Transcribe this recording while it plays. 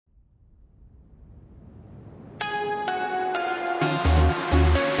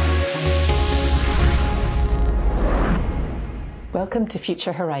Welcome to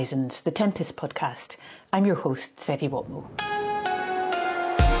Future Horizons, the Tempest podcast. I'm your host, Sevi Watmo.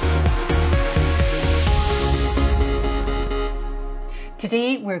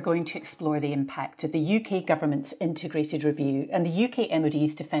 Today we're going to explore the impact of the UK Government's Integrated Review and the UK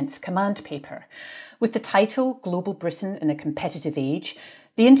MOD's Defence Command Paper. With the title Global Britain in a Competitive Age,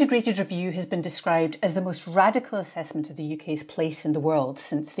 the Integrated Review has been described as the most radical assessment of the UK's place in the world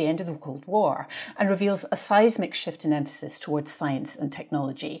since the end of the Cold War and reveals a seismic shift in emphasis towards science and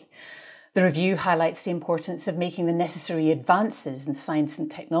technology. The review highlights the importance of making the necessary advances in science and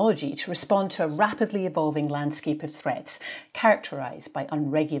technology to respond to a rapidly evolving landscape of threats characterised by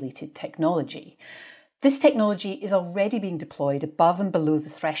unregulated technology. This technology is already being deployed above and below the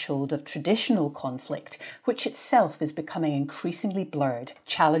threshold of traditional conflict, which itself is becoming increasingly blurred,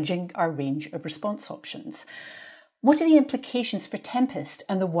 challenging our range of response options. What are the implications for Tempest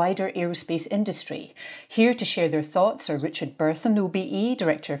and the wider aerospace industry? Here to share their thoughts are Richard Bertham, OBE,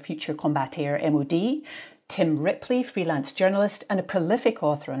 Director of Future Combat Air, MOD, Tim Ripley, freelance journalist and a prolific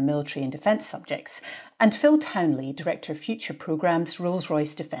author on military and defence subjects, and Phil Townley, Director of Future Programmes,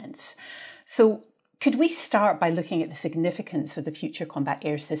 Rolls-Royce Defence. So, could we start by looking at the significance of the Future Combat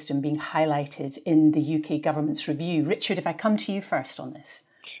Air System being highlighted in the UK Government's review? Richard, if I come to you first on this.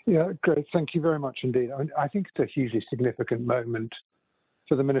 Yeah, great. Thank you very much indeed. I think it's a hugely significant moment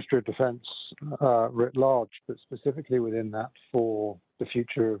for the Ministry of Defence writ large, but specifically within that for the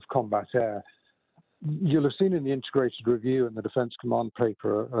future of combat air. You'll have seen in the Integrated Review and the Defence Command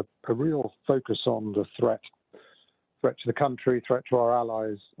Paper a real focus on the threat to the country, threat to our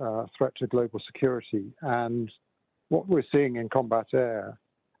allies, threat to global security. And what we're seeing in combat air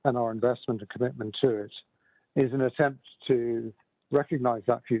and our investment and commitment to it is an attempt to recognize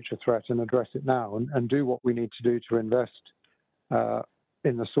that future threat and address it now and do what we need to do to invest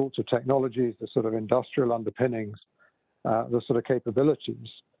in the sorts of technologies, the sort of industrial underpinnings, the sort of capabilities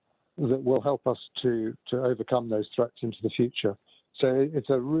that will help us to overcome those threats into the future. So it's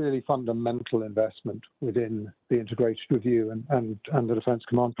a really fundamental investment within the Integrated Review and the Defence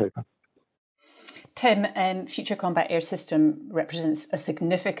Command Paper. Tim, Future Combat Air System represents a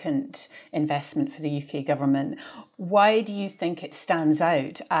significant investment for the UK government. Why do you think it stands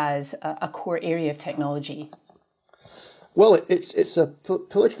out as a core area of technology? Well, it's a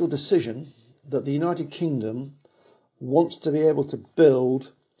political decision that the United Kingdom wants to be able to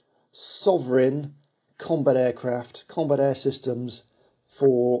build sovereign combat aircraft, combat air systems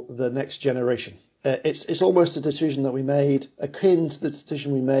for the next generation. It's almost a decision that we made, akin to the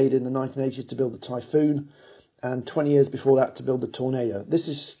decision we made in the 1980s to build the Typhoon, and 20 years before that to build the Tornado. This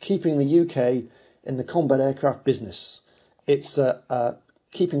is keeping the UK in the combat aircraft business. It's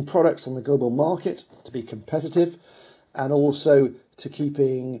keeping products on the global market to be competitive, and also to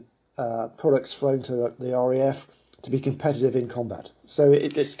keeping products flown to the RAF to be competitive in combat. So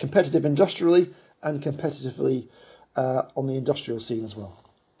it's competitive industrially and competitively on the industrial scene as well.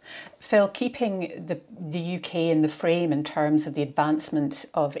 Phil, keeping the UK in the frame in terms of the advancement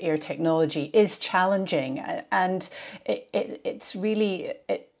of air technology is challenging, and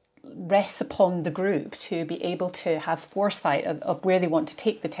it rests upon the group to be able to have foresight of where they want to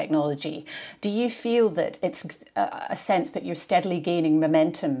take the technology. Do you feel that it's a sense that you're steadily gaining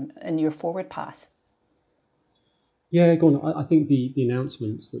momentum in your forward path? Yeah, go on. I think the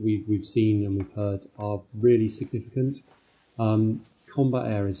announcements that we've seen and we've heard are really significant.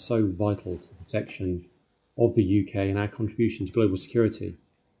 Combat air is so vital to the protection of the UK and our contribution to global security.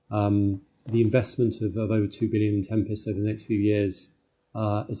 The investment of over $2 billion in Tempest over the next few years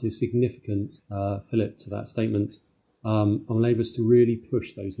is a significant fillip to that statement and will enable us to really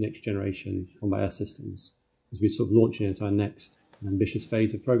push those next generation combat air systems as we're sort of launching into our next ambitious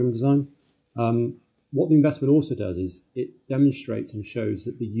phase of programme design. What the investment also does is it demonstrates and shows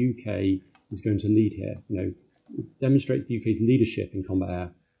that the UK is going to lead here. It demonstrates the UK's leadership in combat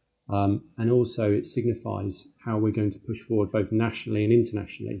air, and also it signifies how we're going to push forward both nationally and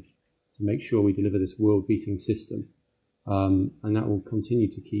internationally to make sure we deliver this world-beating system, and that will continue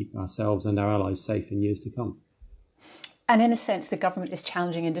to keep ourselves and our allies safe in years to come. And in a sense, the government is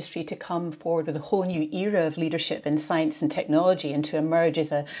challenging industry to come forward with a whole new era of leadership in science and technology and to emerge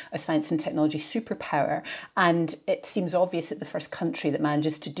as a science and technology superpower. And it seems obvious that the first country that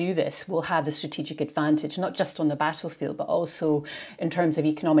manages to do this will have a strategic advantage, not just on the battlefield, but also in terms of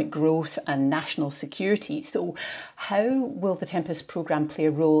economic growth and national security. So how will the Tempest programme play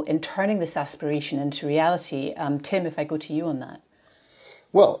a role in turning this aspiration into reality? Tim, if I go to you on that.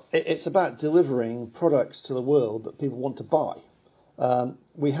 Well, it's about delivering products to the world that people want to buy.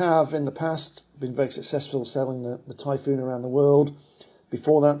 We have in the past been very successful selling the Typhoon around the world.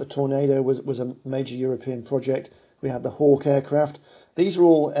 Before that, the Tornado was a major European project. We had the Hawk aircraft. These are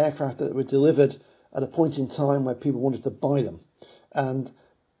all aircraft that were delivered at a point in time where people wanted to buy them. And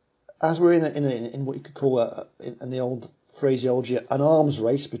as we're in what you could call, in the old phraseology, an arms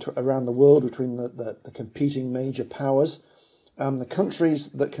race around the world between the competing major powers, the countries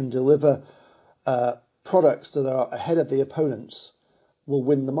that can deliver products that are ahead of the opponents will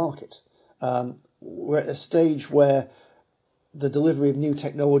win the market. We're at a stage where the delivery of new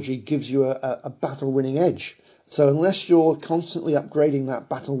technology gives you a battle-winning edge. So unless you're constantly upgrading that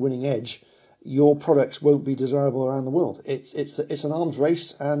battle-winning edge, your products won't be desirable around the world. It's an arms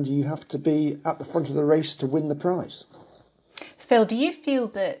race, and you have to be at the front of the race to win the prize. Phil, do you feel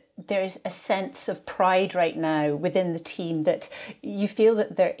that there's a sense of pride right now within the team, that you feel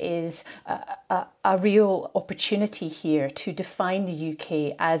that there is a real opportunity here to define the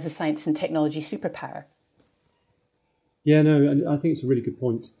UK as a science and technology superpower? Yeah, no, I think it's a really good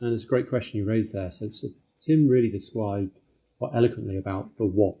point, and it's a great question you raised there. So Tim really described quite eloquently about the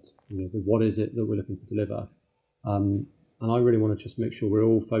what. The what is it that we're looking to deliver, and I really want to just make sure we're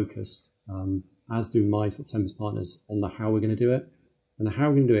all focused, as do my sort of Tempest partners, on the how we're going to do it. And the how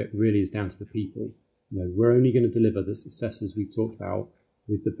we're going to do it really is down to the people. We're only going to deliver the successes we've talked about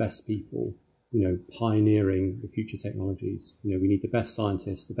with the best people, pioneering the future technologies. We need the best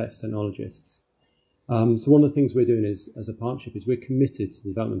scientists, the best technologists. So one of the things we're doing as a partnership is we're committed to the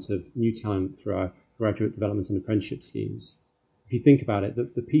development of new talent through our graduate development and apprenticeship schemes. If you think about it,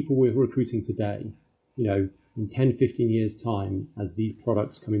 the people we're recruiting today, in 10, 15 years' time, as these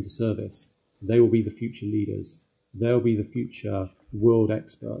products come into service, they will be the future leaders. They'll be the future world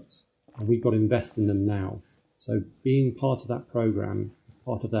experts, and we've got to invest in them now. So being part of that programme as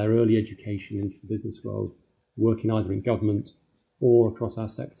part of their early education into the business world, working either in government or across our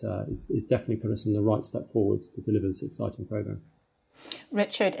sector, is definitely put us in the right step forwards to deliver this exciting programme.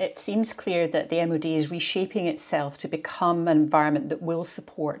 Richard, it seems clear that the MOD is reshaping itself to become an environment that will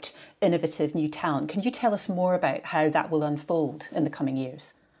support innovative new talent. Can you tell us more about how that will unfold in the coming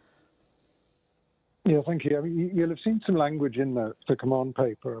years? Yeah, thank you. I mean, you'll have seen some language in the command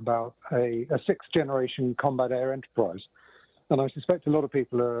paper about a sixth-generation combat air enterprise. And I suspect a lot of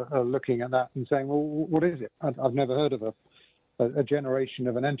people are looking at that and saying, well, what is it? I've never heard of a generation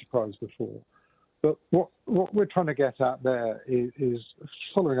of an enterprise before. But what we're trying to get at there is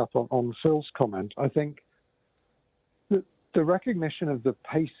following up on Phil's comment. I think that the recognition of the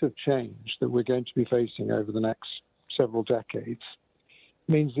pace of change that we're going to be facing over the next several decades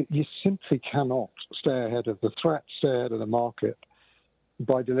means that you simply cannot stay ahead of the threat, stay ahead of the market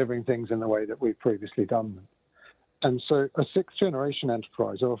by delivering things in the way that we've previously done them. And so a sixth-generation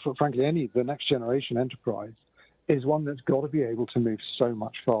enterprise, or frankly the next generation enterprise, is one that's got to be able to move so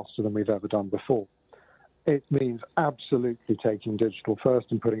much faster than we've ever done before. It means absolutely taking digital first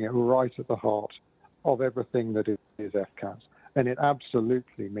and putting it right at the heart of everything that is FCAS. And it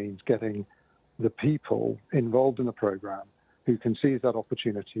absolutely means getting the people involved in the program who can seize that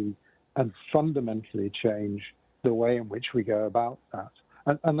opportunity and fundamentally change the way in which we go about that.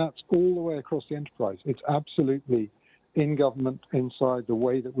 And that's all the way across the enterprise. It's absolutely in government, inside the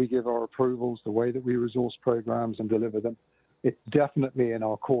way that we give our approvals, the way that we resource programs and deliver them. It's definitely in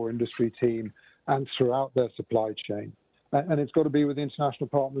our core industry team and throughout their supply chain. And it's got to be with international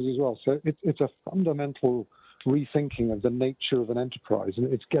partners as well. So it's a fundamental rethinking of the nature of an enterprise.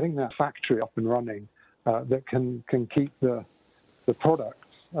 And it's getting that factory up and running that can keep the products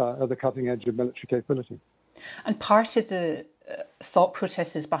at the cutting edge of military capability. And part of the thought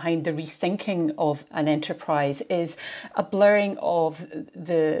processes behind the rethinking of an enterprise is a blurring of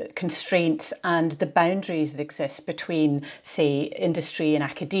the constraints and the boundaries that exist between, say, industry and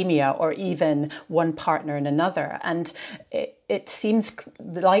academia, or even one partner and another. And it seems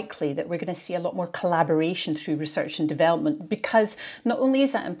likely that we're going to see a lot more collaboration through research and development, because not only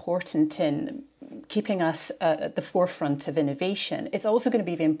is that important in keeping us at the forefront of innovation, it's also going to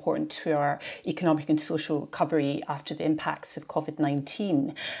be very important to our economic and social recovery after the impacts of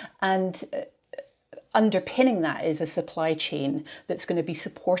COVID-19. And underpinning that is a supply chain that's going to be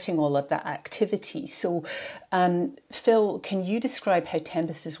supporting all of that activity. So, Phil, can you describe how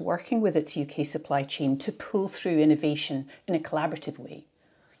Tempest is working with its UK supply chain to pull through innovation in a collaborative way?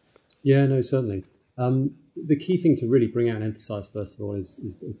 Yeah, no, certainly. The key thing to really bring out and emphasise, first of all,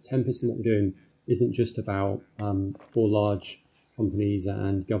 is Tempest and what we're doing isn't just about four large companies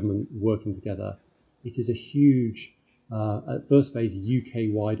and government working together. It is a huge, at first phase,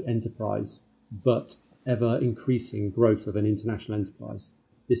 UK-wide enterprise, but ever increasing growth of an international enterprise.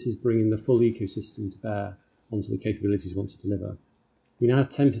 This is bringing the full ecosystem to bear onto the capabilities we want to deliver. We now have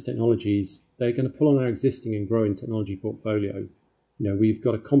Tempest Technologies. They're going to pull on our existing and growing technology portfolio. We've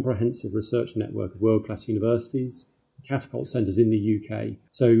got a comprehensive research network of world-class universities. catapult centres in the UK.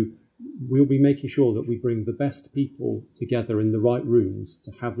 So we'll be making sure that we bring the best people together in the right rooms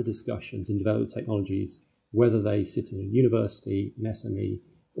to have the discussions and develop the technologies, whether they sit in a university, an SME,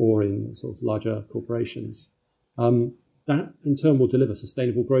 or in sort of larger corporations. That in turn will deliver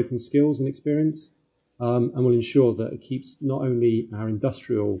sustainable growth in skills and experience, and will ensure that it keeps not only our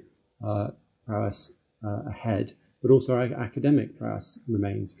industrial prowess ahead, but also our academic prowess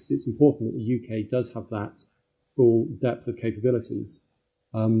remains, because it's important that the UK does have that full depth of capabilities.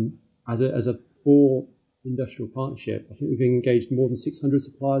 As a for industrial partnership, I think we've engaged more than 600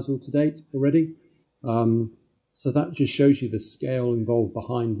 suppliers all to date already. So that just shows you the scale involved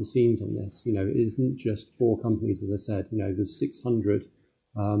behind the scenes on this. You know, it isn't just 4 companies, as I said. You know, there's 600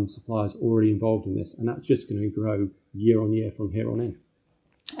 suppliers already involved in this, and that's just going to grow year on year from here on in.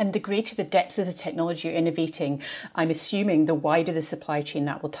 And the greater the depth of the technology you're innovating, I'm assuming the wider the supply chain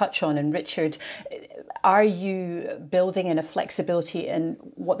that we'll touch on. And Richard, are you building in a flexibility in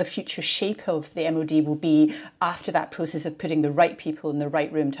what the future shape of the MOD will be after that process of putting the right people in the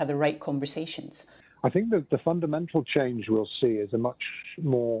right room to have the right conversations? I think that the fundamental change we'll see is a much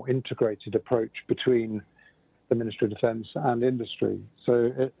more integrated approach between the Ministry of Defence and industry.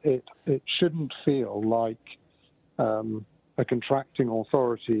 So it shouldn't feel like a contracting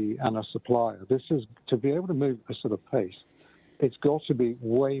authority and a supplier. This is to be able to move at this sort of pace. It's got to be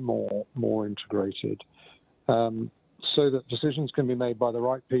way more integrated, so that decisions can be made by the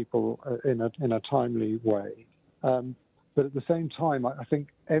right people in a timely way. But at the same time, I think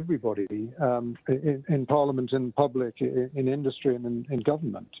everybody in Parliament, in public, in industry, and in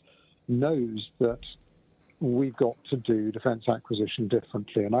government knows that we've got to do defence acquisition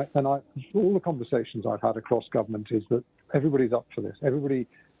differently. And all the conversations I've had across government is that everybody's up for this. Everybody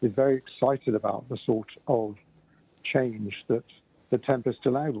is very excited about the sort of change that the Tempest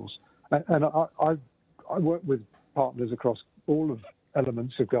enables. And I work with partners across all of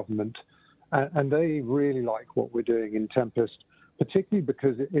elements of government, and they really like what we're doing in Tempest, particularly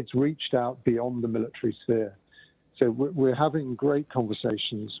because it's reached out beyond the military sphere. So we're having great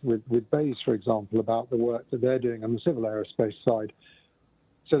conversations with BEIS, for example, about the work that they're doing on the civil aerospace side,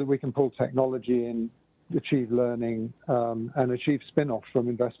 so that we can pull technology in, achieve learning, and achieve spin-off from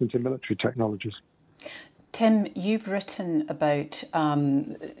investment in military technologies. Tim, you've written about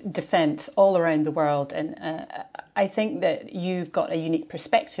defence all around the world, and I think that you've got a unique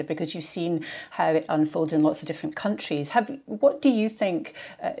perspective because you've seen how it unfolds in lots of different countries. What do you think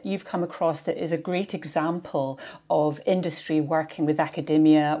you've come across that is a great example of industry working with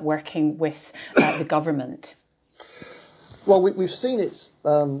academia, working with the government? Well, we've seen it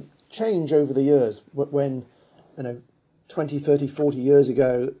change over the years. When 20, 30, 40 years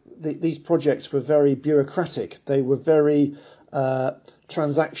ago, these projects were very bureaucratic. They were very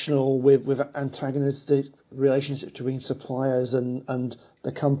transactional, with antagonistic relationships between suppliers and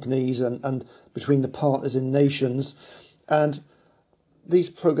the companies and between the partners in nations. And these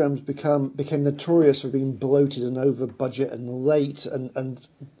programs became notorious for being bloated and over budget and late and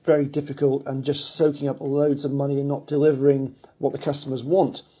very difficult and just soaking up loads of money and not delivering what the customers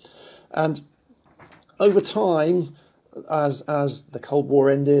want. And over time, as the Cold War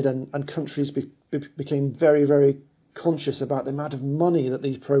ended and countries became very, very conscious about the amount of money that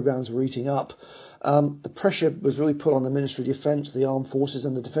these programs were eating up, the pressure was really put on the Ministry of Defence, the armed forces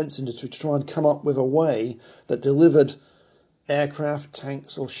and the defence industry to try and come up with a way that delivered aircraft,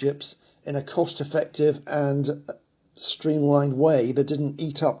 tanks or ships in a cost-effective and streamlined way that didn't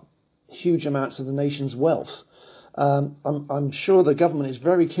eat up huge amounts of the nation's wealth. I'm sure the government is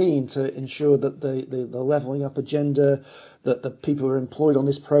very keen to ensure that the levelling up agenda, that the people who are employed on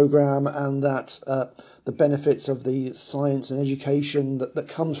this programme and that the benefits of the science and education that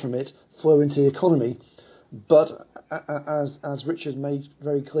comes from it flow into the economy. But as Richard made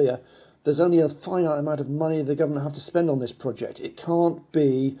very clear, there's only a finite amount of money the government have to spend on this project. It can't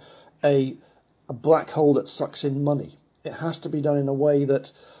be a black hole that sucks in money. It has to be done in a way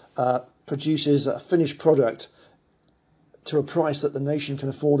that produces a finished product to a price that the nation can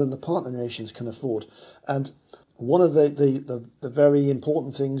afford and the partner nations can afford. And one of the very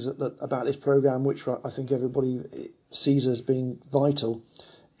important things about this programme, which I think everybody sees as being vital,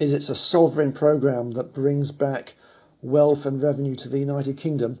 is it's a sovereign programme that brings back wealth and revenue to the United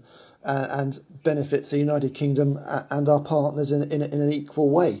Kingdom and benefits the United Kingdom and our partners in an equal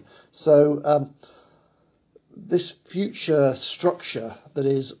way. So this future structure that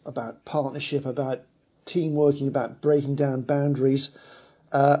is about partnership, about team working, about breaking down boundaries,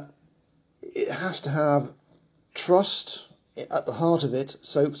 it has to have trust at the heart of it,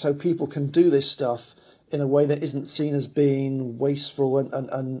 so people can do this stuff in a way that isn't seen as being wasteful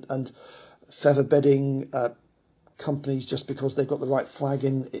and feather bedding companies just because they've got the right flag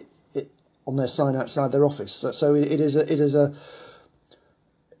in it on their sign outside their office. So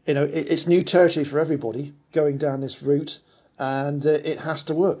it's new territory for everybody going down this route, and it has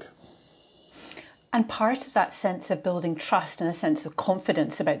to work. And part of that sense of building trust and a sense of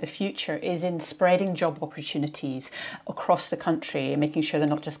confidence about the future is in spreading job opportunities across the country and making sure they're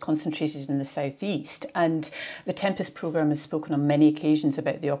not just concentrated in the southeast. And the Tempest programme has spoken on many occasions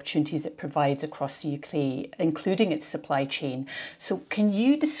about the opportunities it provides across the UK, including its supply chain. So can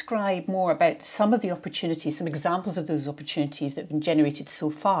you describe more about some of the opportunities, some examples of those opportunities that have been generated so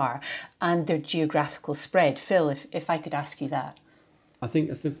far and their geographical spread? Phil, if I could ask you that. I think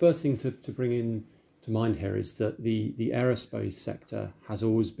the first thing to bring in to mind here is that the aerospace sector has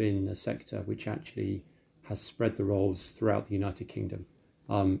always been a sector which actually has spread the roles throughout the United Kingdom.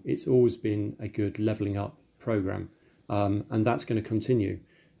 It's always been a good levelling up programme, and that's going to continue.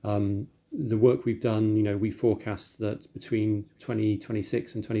 The work we've done, we forecast that between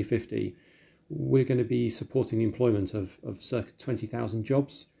 2026 and 2050, we're going to be supporting the employment of circa 20,000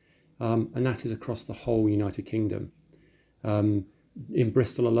 jobs, and that is across the whole United Kingdom. In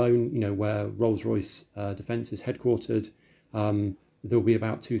Bristol alone, where Rolls-Royce Defence is headquartered, there'll be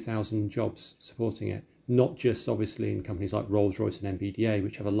about 2,000 jobs supporting it. Not just obviously in companies like Rolls-Royce and MBDA,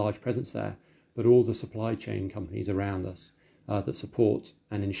 which have a large presence there, but all the supply chain companies around us that support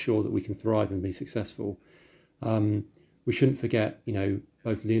and ensure that we can thrive and be successful. We shouldn't forget,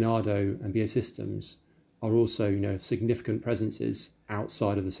 both Leonardo and BAE Systems are also, significant presences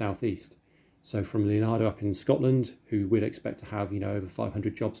outside of the southeast. So from Leonardo up in Scotland, who we'd expect to have, over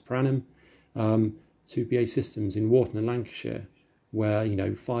 500 jobs per annum, to BAE Systems in Wharton and Lancashire, where,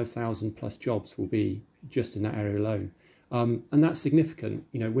 5,000 plus jobs will be just in that area alone. And that's significant.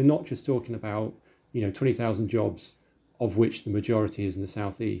 We're not just talking about, 20,000 jobs, of which the majority is in the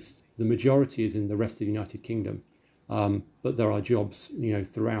southeast. The majority is in the rest of the United Kingdom. But there are jobs,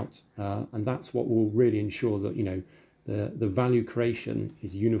 throughout. And that's what will really ensure that, the value creation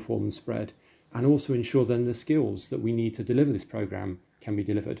is uniform and spread, and also ensure then the skills that we need to deliver this programme can be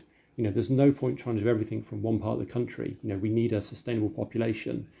delivered. There's no point trying to do everything from one part of the country. We need a sustainable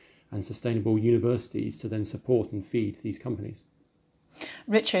population and sustainable universities to then support and feed these companies.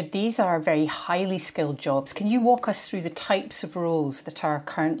 Richard, these are very highly skilled jobs. Can you walk us through the types of roles that are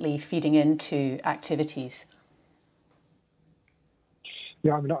currently feeding into activities?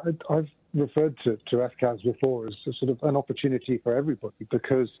 Yeah, I've referred to FCAS before as a sort of an opportunity for everybody,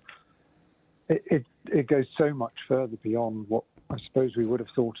 because it goes so much further beyond what I suppose we would have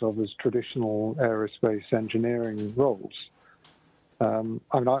thought of as traditional aerospace engineering roles.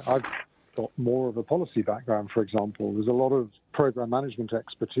 I've got more of a policy background, for example. There's a lot of program management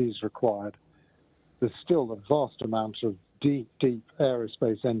expertise required. There's still a vast amount of deep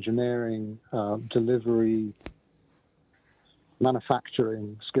aerospace engineering, delivery,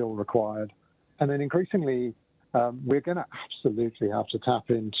 manufacturing skill required. And then increasingly, we're going to absolutely have to tap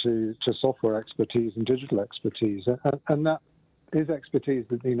into software expertise and digital expertise. And that is expertise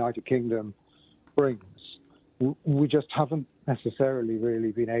that the United Kingdom brings. We just haven't necessarily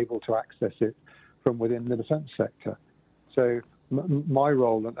really been able to access it from within the defence sector. So my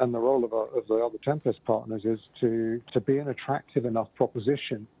role and the role of the other Tempest partners is to be an attractive enough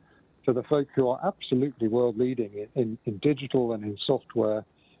proposition to the folk who are absolutely world leading in digital and in software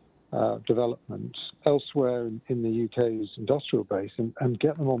development elsewhere in the UK's industrial base, and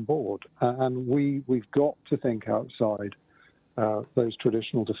get them on board. And we've got to think outside those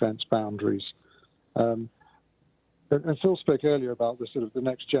traditional defence boundaries. And Phil spoke earlier about the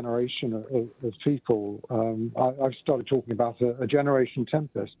next generation of people. I've started talking about a generation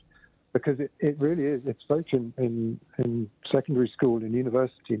Tempest, because it really is. It's folk in secondary school and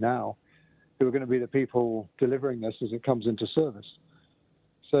university now who are going to be the people delivering this as it comes into service.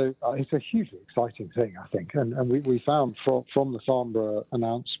 So it's a hugely exciting thing, I think. And we found from the Farnborough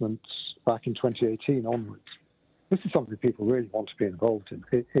announcements back in 2018 onwards, this is something people really want to be involved in.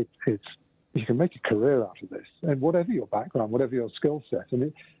 It's you can make a career out of this. And whatever your background, whatever your skill set,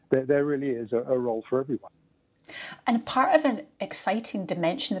 and there really is a role for everyone. And part of an exciting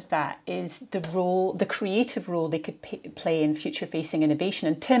dimension of that is the creative role they could play in future-facing innovation.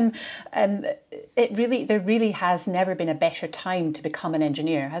 And Tim, there really has never been a better time to become an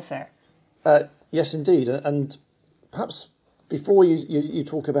engineer, has there? Yes, indeed. And perhaps before you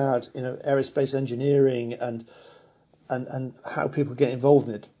talk about aerospace engineering and how people get involved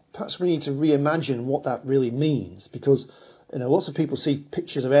in it, perhaps we need to reimagine what that really means, because lots of people see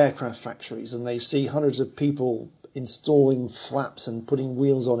pictures of aircraft factories and they see hundreds of people installing flaps and putting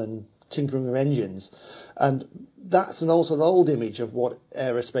wheels on and tinkering with engines. And that's an also an old image of what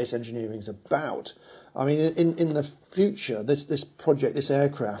aerospace engineering is about. I mean, in the future, this project, this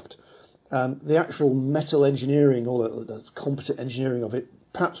aircraft, the actual metal engineering or the composite engineering of it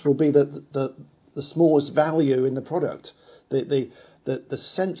perhaps will be the smallest value in the product. The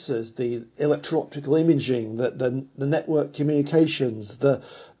sensors, the electro-optical imaging, the network communications,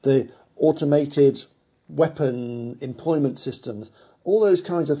 the automated weapon employment systems, all those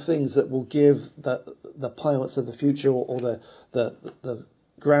kinds of things that will give the pilots of the future or the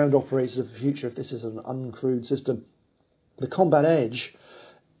ground operators of the future, if this is an uncrewed system, the combat edge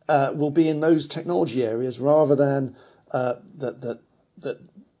will be in those technology areas rather than the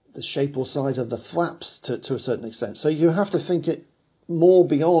shape or size of the flaps to a certain extent. So you have to think it more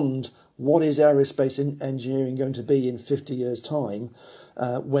beyond what is aerospace engineering going to be in 50 years' time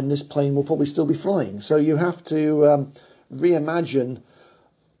when this plane will probably still be flying. So you have to reimagine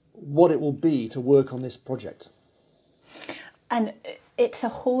what it will be to work on this project. And it's a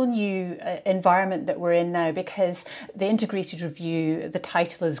whole new environment that we're in now, because the integrated review, the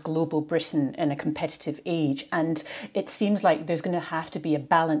title is Global Britain in a Competitive Age, and it seems like there's going to have to be a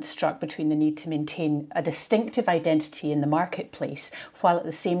balance struck between the need to maintain a distinctive identity in the marketplace while at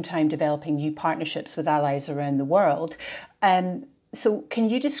the same time developing new partnerships with allies around the world. So can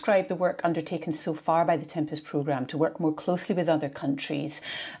you describe the work undertaken so far by the Tempest programme to work more closely with other countries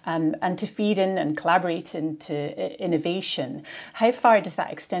and to feed in and collaborate into innovation? How far does that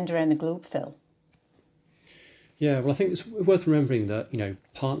extend around the globe, Phil? Yeah, well, I think it's worth remembering that,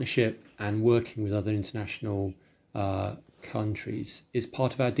 partnership and working with other international countries is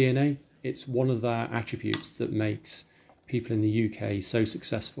part of our DNA. It's one of our attributes that makes people in the UK so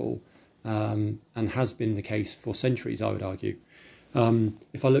successful and has been the case for centuries, I would argue.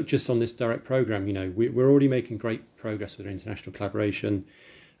 If I look just on this direct programme, we're already making great progress with our international collaboration.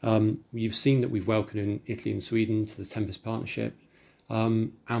 You've seen that we've welcomed in Italy and Sweden to the Tempest partnership.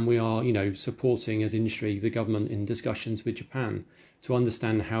 And we are, supporting as industry the government in discussions with Japan to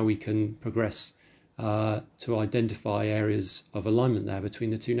understand how we can progress to identify areas of alignment there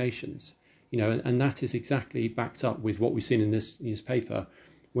between the two nations. And that is exactly backed up with what we've seen in this newspaper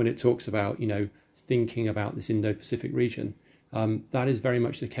when it talks about, thinking about this Indo-Pacific region. That is very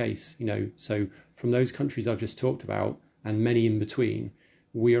much the case, so from those countries I've just talked about and many in between,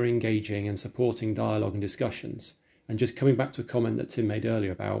 we are engaging and supporting dialogue and discussions. And just coming back to a comment that Tim made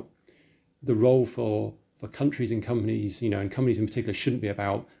earlier about the role for countries and companies, and companies in particular shouldn't be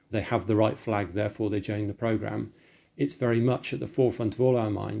about they have the right flag, therefore they join the programme. It's very much at the forefront of all our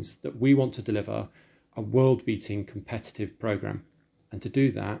minds that we want to deliver a world-beating competitive programme. And to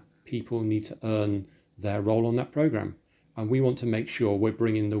do that, people need to earn their role on that programme. And we want to make sure we're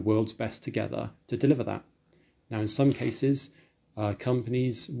bringing the world's best together to deliver that. Now, in some cases,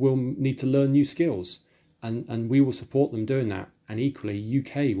 companies will need to learn new skills, and we will support them doing that. And equally,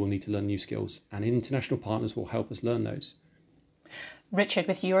 UK will need to learn new skills, and international partners will help us learn those. Richard,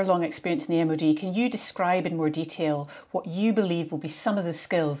 with your long experience in the MOD, can you describe in more detail what you believe will be some of the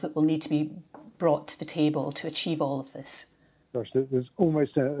skills that will need to be brought to the table to achieve all of this? Gosh, there's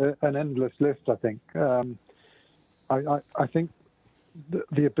almost an endless list, I think. I think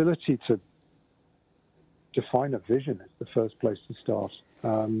the ability to define a vision is the first place to start.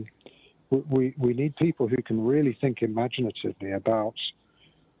 We need people who can really think imaginatively about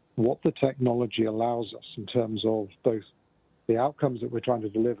what the technology allows us in terms of both the outcomes that we're trying to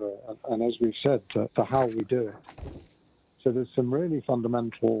deliver and as we've said, the how we do it. So there's some really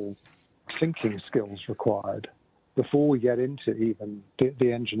fundamental thinking skills required before we get into even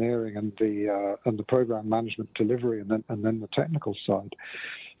the engineering and the program management delivery and then the technical side,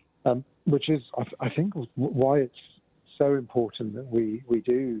 which is, I think, why it's so important that we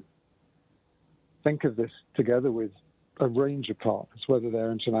do think of this together with a range of partners, whether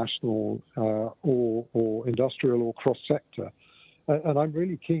they're international or industrial or cross-sector. And I'm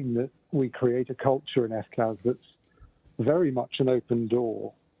really keen that we create a culture in FCAS that's very much an open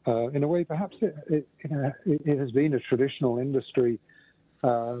door. In a way, perhaps it has been a traditional industry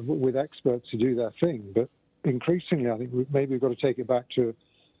with experts who do their thing, but increasingly, I think maybe we've got to take it back to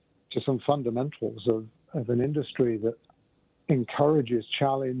some fundamentals of an industry that encourages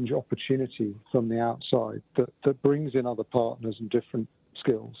challenge, opportunity from the outside, that brings in other partners and different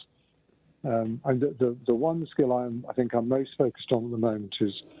skills. And the one skill I think I'm most focused on at the moment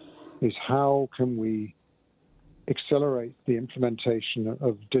is how can we accelerate the implementation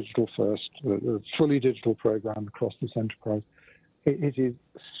of digital first, a fully digital program across this enterprise. It is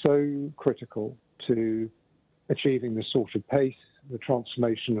so critical to achieving this sort of pace, the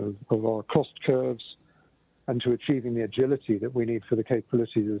transformation of our cost curves, and to achieving the agility that we need for the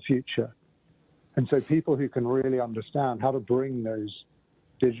capabilities of the future. And so people who can really understand how to bring those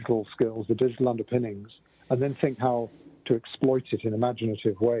digital skills, the digital underpinnings, and then think how to exploit it in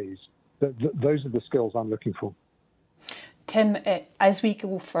imaginative ways, those are the skills I'm looking for. Tim, as we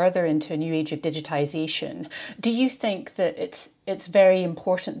go further into a new age of digitisation, do you think that it's very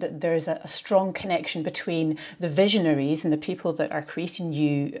important that there's a strong connection between the visionaries and the people that are creating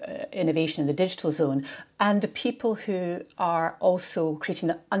new innovation in the digital zone and the people who are also creating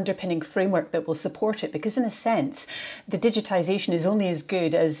the underpinning framework that will support it? Because in a sense, the digitisation is only as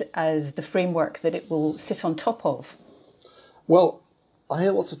good as the framework that it will sit on top of. Well, I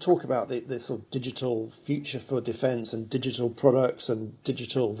hear lots of talk about the sort of digital future for defence and digital products and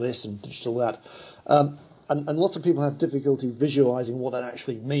digital this and digital that, and lots of people have difficulty visualising what that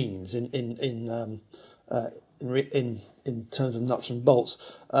actually means in terms of nuts and bolts.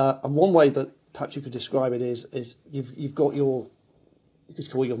 And one way that perhaps you could describe it is you've got you could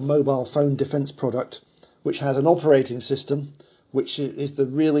call your mobile phone defence product, which has an operating system, which is the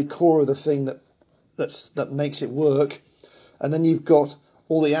really core of the thing that makes it work. And then you've got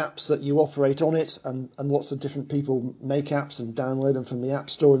all the apps that you operate on it, and lots of different people make apps and download them from the App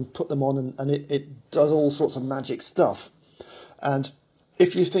Store and put them on, and it does all sorts of magic stuff. And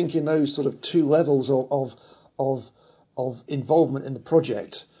if you think in those sort of two levels of involvement in the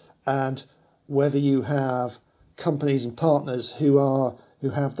project, and whether you have companies and partners who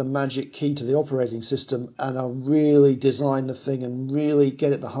have the magic key to the operating system and are really design the thing and really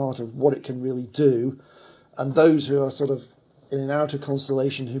get at the heart of what it can really do, and those who are sort of in an outer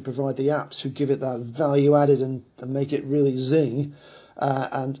constellation who provide the apps, who give it that value added and make it really zing,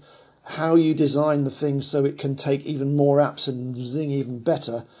 and how you design the thing so it can take even more apps and zing even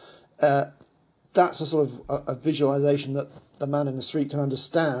better, that's a sort of a visualization that the man in the street can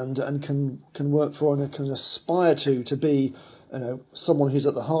understand and can work for and can aspire to be, someone who's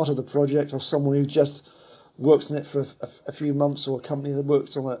at the heart of the project, or someone who just works in it for a few months, or a company that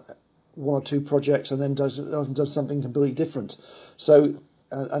works on one or two projects and then does something completely different. So,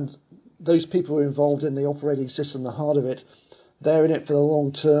 and those people who are involved in the operating system, the heart of it, they're in it for the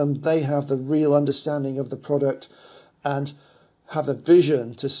long term. They have the real understanding of the product and have the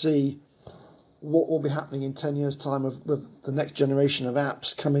vision to see what will be happening in 10 years' time with the next generation of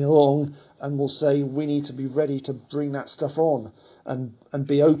apps coming along, and will say we need to be ready to bring that stuff on and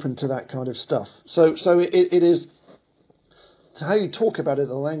be open to that kind of stuff. So it is. So how you talk about it,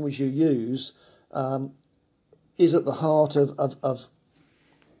 the language you use, is at the heart of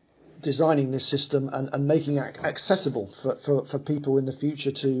designing this system and making it accessible for people in the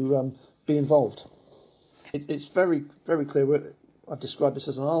future to be involved. It's very, very clear. I've described this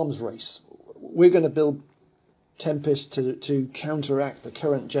as an arms race. We're going to build Tempest to counteract the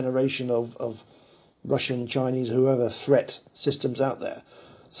current generation of Russian, Chinese, whoever threat systems out there.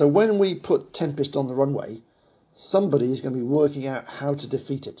 So when we put Tempest on the runway, somebody is going to be working out how to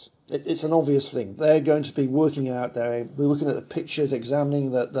defeat it. It's an obvious thing. They're going to be working out, they're looking at the pictures,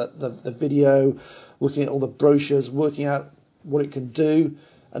 examining the video, looking at all the brochures, working out what it can do,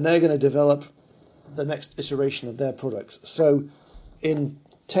 and they're going to develop the next iteration of their products. So in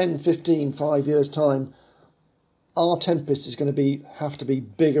 10, 15, 5 years' time, our Tempest is going to have to be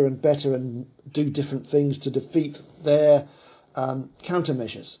bigger and better and do different things to defeat their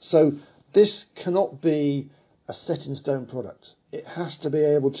countermeasures. So this cannot be a set-in-stone product. It has to be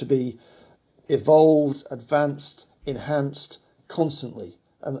able to be evolved, advanced, enhanced constantly.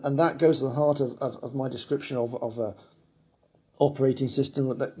 And that goes to the heart of my description of a operating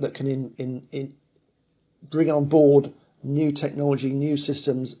system that can bring on board new technology, new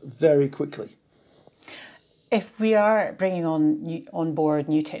systems very quickly. If we are bringing on board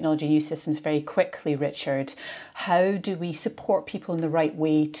new technology, new systems very quickly, Richard, how do we support people in the right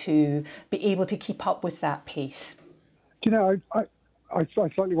way to be able to keep up with that pace? I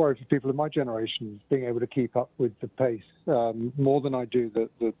slightly worry for people in my generation being able to keep up with the pace more than I do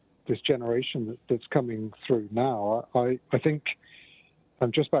this generation that's coming through now. I think,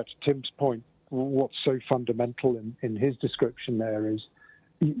 and just back to Tim's point, what's so fundamental in his description there is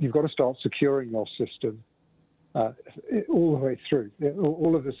you've got to start securing your system all the way through.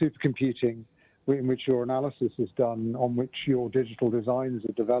 All of the supercomputing in which your analysis is done, on which your digital designs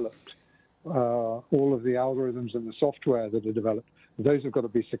are developed, all of the algorithms and the software that are developed, those have got to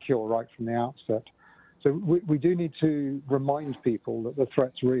be secure right from the outset. So we do need to remind people that the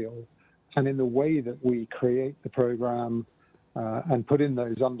threat's real, and in the way that we create the program and put in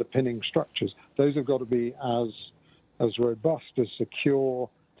those underpinning structures, those have got to be as robust, as secure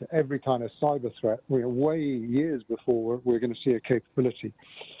to every kind of cyber threat. We're way years before we're going to see a capability.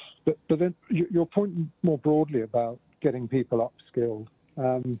 But then your point more broadly about getting people upskilled,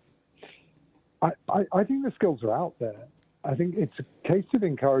 I think the skills are out there. I think it's a case of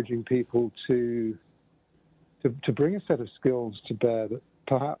encouraging people to bring a set of skills to bear that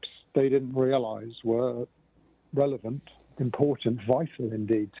perhaps they didn't realise were relevant, important, vital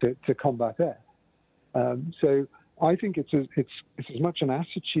indeed to combat air. So I think it's as much an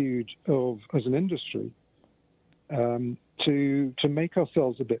attitude as an industry to make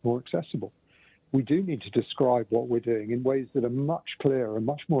ourselves a bit more accessible. We do need to describe what we're doing in ways that are much clearer and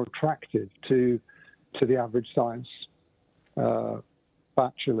much more attractive to the average science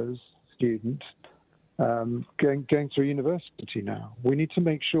bachelor's student going through university now. We need to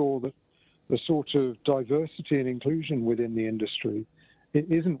make sure that the sort of diversity and inclusion within the industry, it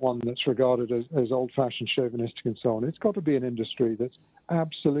isn't one that's regarded as old-fashioned, chauvinistic and so on. It's got to be an industry that's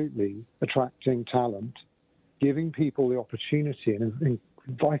absolutely attracting talent, giving people the opportunity and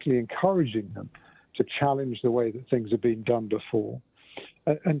vitally encouraging them to challenge the way that things have been done before.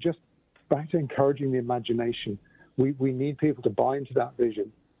 And just back to encouraging the imagination. We need people to buy into that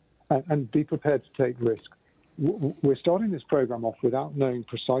vision and be prepared to take risks. We're starting this program off without knowing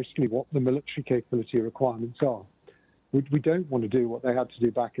precisely what the military capability requirements are. We don't want to do what they had to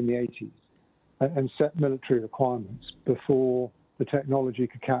do back in the 80s and set military requirements before the technology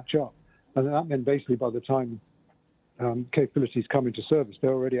could catch up. And that meant basically by the time capabilities come into service,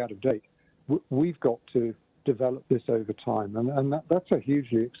 they're already out of date. We've got to develop this over time. And that's a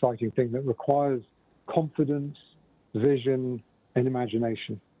hugely exciting thing that requires confidence, vision, and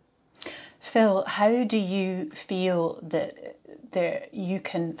imagination. Phil, how do you feel that you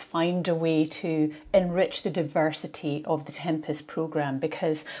can find a way to enrich the diversity of the Tempest programme?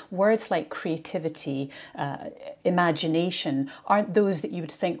 Because words like creativity, imagination, aren't those that you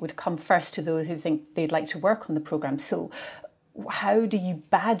would think would come first to those who think they'd like to work on the programme. So how do you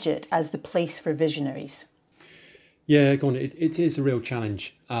badge it as the place for visionaries? Yeah, go on. It is a real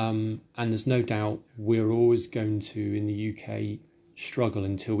challenge. And there's no doubt we're always going to, in the UK, struggle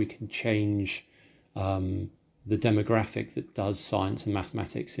until we can change the demographic that does science and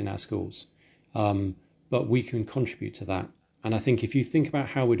mathematics in our schools. But we can contribute to that. And I think if you think about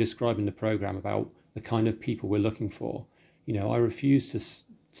how we're describing the programme, about the kind of people we're looking for, I refuse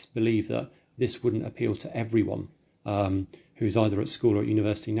to believe that this wouldn't appeal to everyone who's either at school or at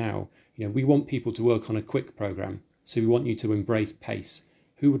university now. We want people to work on a quick programme. So we want you to embrace pace.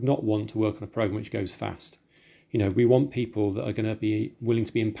 Who would not want to work on a programme which goes fast? We want people that are going to be willing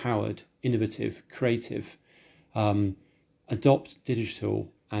to be empowered, innovative, creative, adopt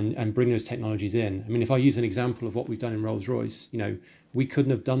digital and bring those technologies in. I mean, if I use an example of what we've done in Rolls-Royce, we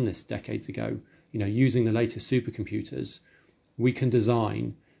couldn't have done this decades ago. Using the latest supercomputers, we can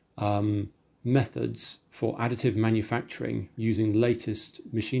design methods for additive manufacturing using the latest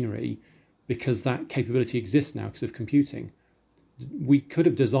machinery because that capability exists now because of computing. We could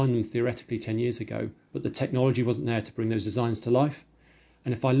have designed them theoretically 10 years ago, but the technology wasn't there to bring those designs to life.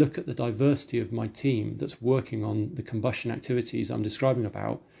 And if I look at the diversity of my team that's working on the combustion activities I'm describing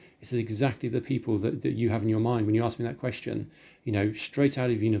about, it's exactly the people that you have in your mind when you ask me that question. Straight out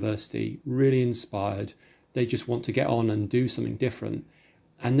of university, really inspired. They just want to get on and do something different.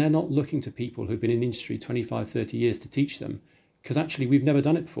 And they're not looking to people who've been in industry 25, 30 years to teach them, because actually we've never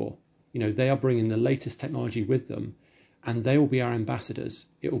done it before. They are bringing the latest technology with them. And they will be our ambassadors.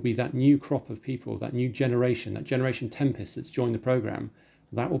 It will be that new crop of people, that new generation, that generation Tempest that's joined the programme.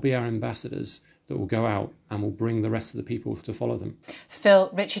 That will be our ambassadors that will go out and will bring the rest of the people to follow them.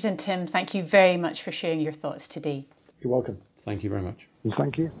 Phil, Richard and Tim, thank you very much for sharing your thoughts today. You're welcome. Thank you very much.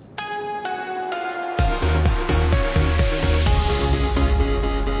 Thank you.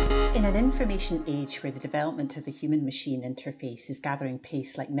 In an information age where the development of the human-machine interface is gathering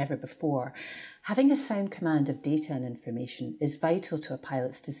pace like never before, having a sound command of data and information is vital to a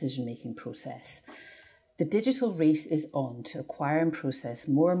pilot's decision-making process. The digital race is on to acquire and process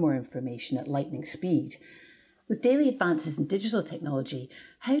more and more information at lightning speed. With daily advances in digital technology,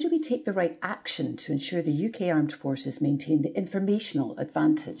 how do we take the right action to ensure the UK Armed Forces maintain the informational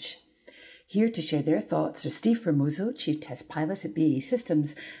advantage? Here to share their thoughts are Steve Formoso, Chief Test Pilot at BAE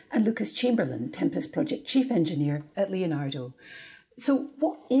Systems, and Lucas Chamberlain, Tempest Project Chief Engineer at Leonardo. So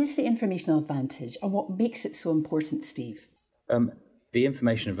what is the informational advantage and what makes it so important, Steve? The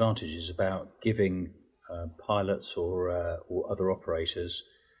information advantage is about giving pilots or other operators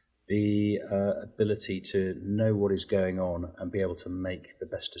the ability to know what is going on and be able to make the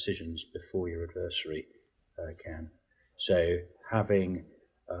best decisions before your adversary can. So having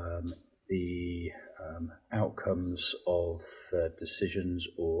the outcomes of decisions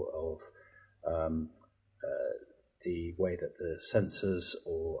or of the way that the sensors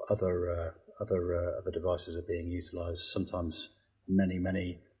or other devices are being utilised, sometimes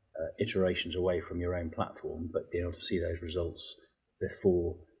many iterations away from your own platform, but being able to see those results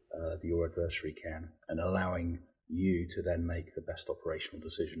before your adversary can, and allowing you to then make the best operational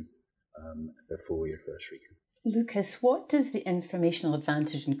decision before your adversary can. Lucas, what does the informational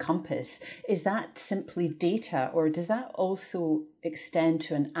advantage encompass? Is that simply data, or does that also extend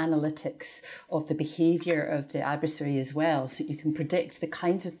to an analytics of the behaviour of the adversary as well, so you can predict the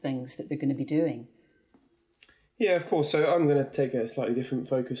kinds of things that they're going to be doing? Yeah, of course. So I'm going to take a slightly different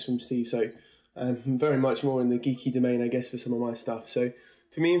focus from Steve. So very much more in the geeky domain, I guess, for some of my stuff. So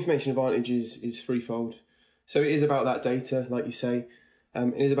for me, information advantage is threefold. So it is about that data, like you say.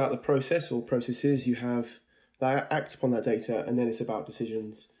 It is about the process or processes you have that act upon that data, and then it's about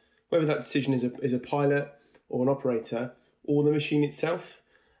decisions. Whether that decision is a pilot or an operator or the machine itself,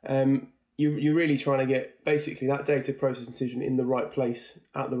 you're really trying to get basically that data process decision in the right place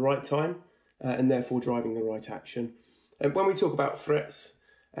at the right time, and therefore driving the right action. And when we talk about threats,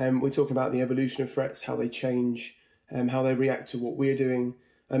 we're talking about the evolution of threats, how they change, how they react to what we're doing,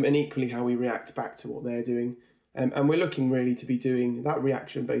 and equally how we react back to what they're doing. And we're looking really to be doing that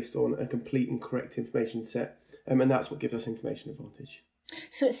reaction based on a complete and correct information set. And that's what gives us information advantage.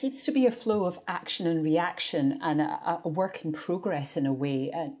 So it seems to be a flow of action and reaction and a work in progress in a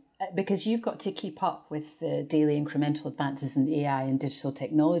way, because you've got to keep up with the daily incremental advances in AI and digital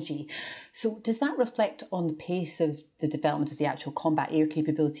technology. So does that reflect on the pace of the development of the actual combat air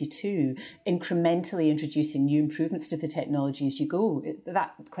capability too, incrementally introducing new improvements to the technology as you go?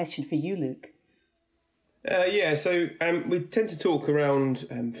 That question for you, Luke. So we tend to talk around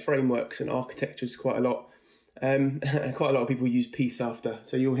frameworks and architectures quite a lot. Quite a lot of people use peace after.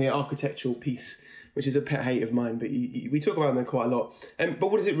 So you'll hear architectural peace, which is a pet hate of mine, but we talk about them quite a lot. But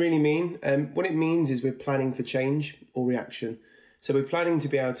what does it really mean? What it means is we're planning for change or reaction. So we're planning to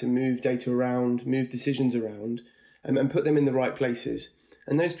be able to move data around, move decisions around, and put them in the right places.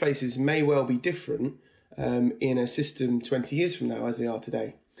 And those places may well be different in a system 20 years from now as they are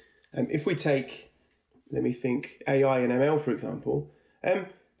today. If we take, let me think, AI and ML, for example,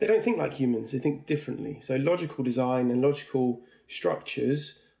 they don't think like humans, they think differently. So logical design and logical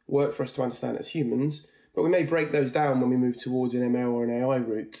structures work for us to understand as humans, but we may break those down when we move towards an ML or an AI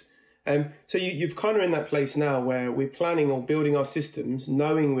route. So you've kind of in that place now where we're planning or building our systems,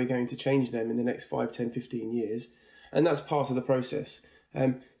 knowing we're going to change them in the next 5, 10, 15 years. And that's part of the process.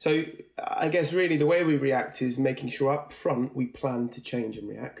 So I guess really the way we react is making sure up front we plan to change and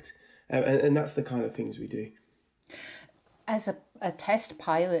react. And that's the kind of things we do. As a test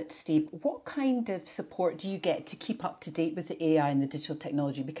pilot, Steve, what kind of support do you get to keep up to date with the AI and the digital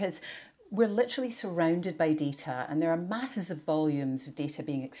technology? Because we're literally surrounded by data and there are masses of volumes of data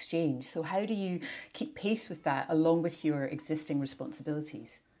being exchanged. So how do you keep pace with that along with your existing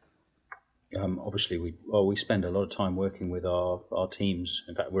responsibilities? Obviously, we spend a lot of time working with our teams.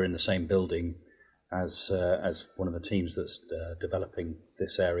 In fact, we're in the same building as one of the teams that's developing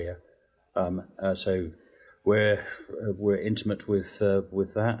this area. So we're intimate with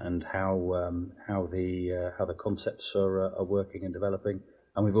that and how the concepts are working and developing,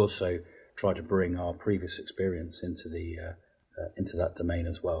 and we've also tried to bring our previous experience into that domain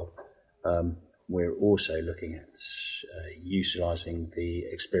as well. We're also looking at utilising the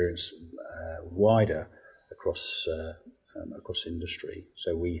experience wider across industry.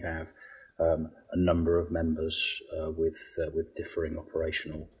 So we have a number of members with differing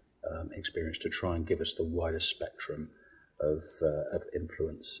operational experience to try and give us the widest spectrum of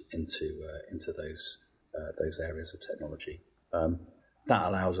influence into those areas of technology. That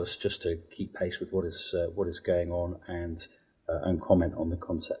allows us just to keep pace with what is going on and comment on the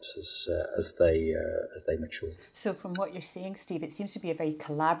concepts as they mature. So from what you're saying, Steve, it seems to be a very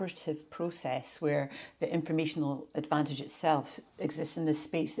collaborative process where the informational advantage itself exists in this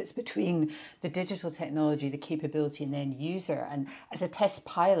space that's between the digital technology, the capability, and the end user. And as a test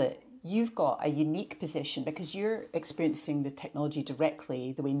pilot, you've got a unique position because you're experiencing the technology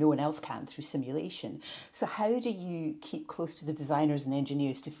directly the way no one else can through simulation. So how do you keep close to the designers and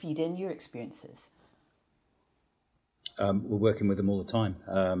engineers to feed in your experiences? We're working with them all the time,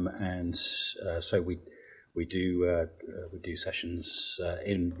 and so we do sessions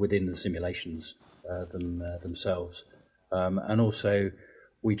within the simulations themselves, and also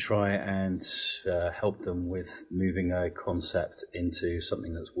we try and help them with moving a concept into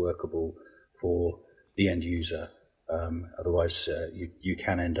something that's workable for the end user. Otherwise, you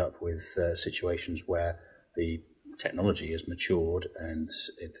can end up with situations where the technology is matured and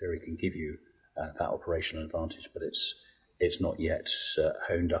in theory can give you that operational advantage, but it's it's not yet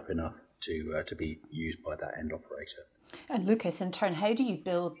honed up enough to be used by that end operator. And Lucas, in turn, how do you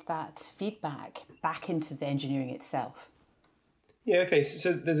build that feedback back into the engineering itself? Yeah, okay,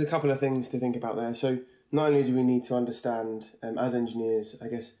 so there's a couple of things to think about there. So not only do we need to understand, as engineers, I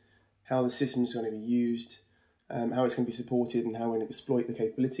guess, how the system's going to be used, how it's going to be supported and how we're going to exploit the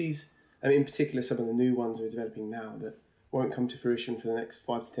capabilities. And in particular, some of the new ones we're developing now that won't come to fruition for the next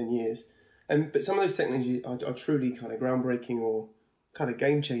 5 to 10 years. But some of those technologies are truly kind of groundbreaking or kind of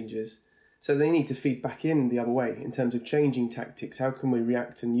game changers. So they need to feed back in the other way in terms of changing tactics. How can we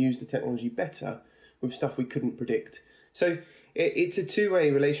react and use the technology better with stuff we couldn't predict? So it's a two-way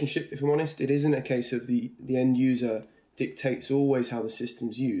relationship, if I'm honest. It isn't a case of the end user dictates always how the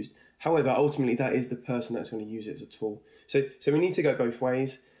system's used. However, ultimately, that is the person that's going to use it as a tool. So we need to go both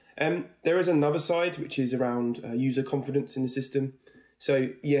ways. There is another side, which is around user confidence in the system. So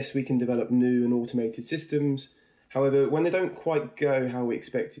yes, we can develop new and automated systems. However, when they don't quite go how we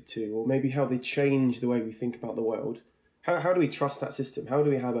expect it to, or maybe how they change the way we think about the world, how do we trust that system? How do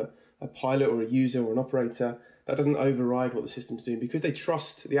we have a pilot or a user or an operator that doesn't override what the system's doing because they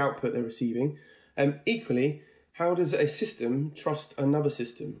trust the output they're receiving? Equally, how does a system trust another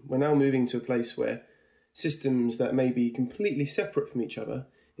system? We're now moving to a place where systems that may be completely separate from each other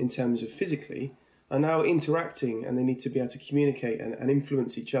in terms of physically are now interacting, and they need to be able to communicate and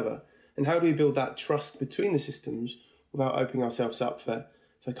influence each other. And how do we build that trust between the systems without opening ourselves up for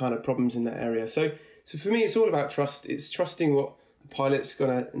kind of problems in that area? So for me, it's all about trust. It's trusting what the pilot's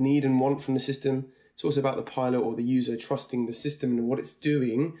going to need and want from the system. It's also about the pilot or the user trusting the system and what it's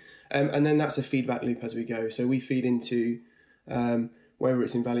doing. And then that's a feedback loop as we go. So we feed into whether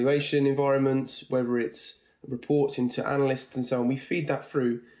it's in valuation environments, whether it's reports into analysts and so on. We feed that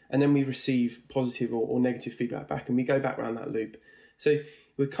through, and then we receive positive or negative feedback back, and we go back around that loop. So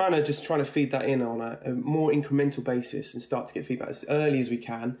we're kind of just trying to feed that in on a more incremental basis and start to get feedback as early as we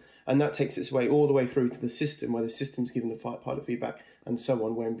can. And that takes its way all the way through to the system, where the system's given the pilot feedback and so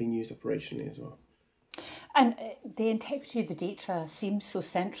on, when being used operationally as well. And the integrity of the data seems so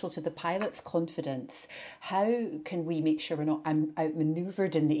central to the pilot's confidence. How can we make sure we're not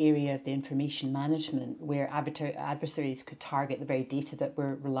outmaneuvered in the area of the information management, where adversaries could target the very data that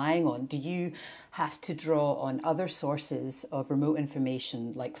we're relying on? Do you have to draw on other sources of remote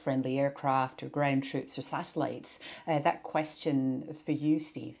information like friendly aircraft or ground troops or satellites? That question for you,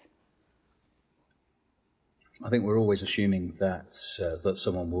 Steve. I think we're always assuming that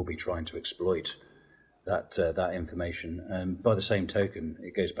someone will be trying to exploit that information, and by the same token,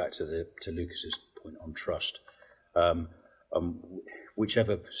 it goes back to Lucas's point on trust.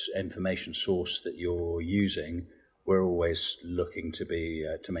 Whichever information source that you're using, we're always looking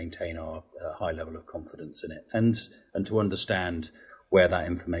to maintain our high level of confidence in it, and to understand where that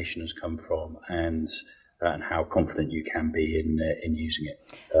information has come from, and how confident you can be in using it.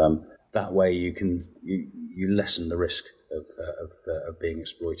 That way, you lessen the risk of being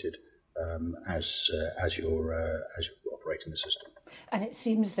exploited as you're operating the system. And it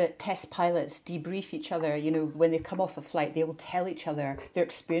seems that test pilots debrief each other. You know, when they come off a flight, they will tell each other their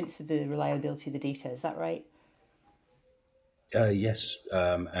experience of the reliability of the data. Is that right? Yes,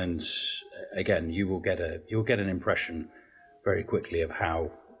 and again, you'll get an impression very quickly of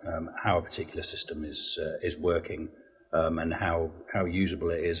how a particular system is working, and how usable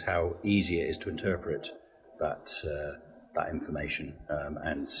it is, how easy it is to interpret that information.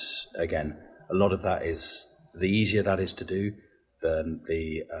 And again, a lot of that is, the easier that is to do, then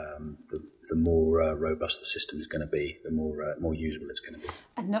the more robust the system is going to be, the more usable it's going to be.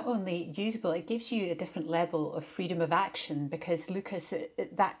 And not only usable, it gives you a different level of freedom of action, because Lucas,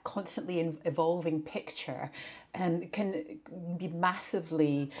 that constantly evolving picture can be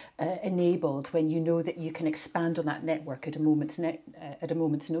massively enabled when you know that you can expand on that network at a moment's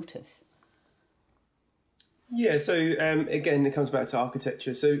notice. Yeah, so again, it comes back to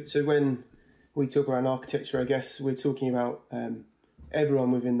architecture. So when we talk around architecture, I guess we're talking about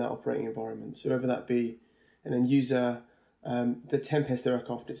everyone within that operating environment. So whether that be an end user, the Tempest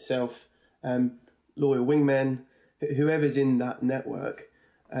aircraft itself, loyal wingmen, whoever's in that network,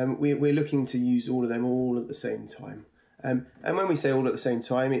 we're looking to use all of them all at the same time. And when we say all at the same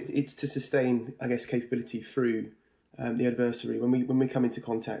time, it's to sustain, I guess, capability through the adversary when we come into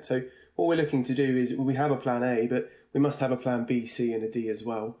contact. So what we're looking to do is, we have a plan A, but we must have a plan B, C, and a D as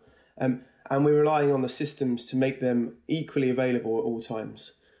well. And we're relying on the systems to make them equally available at all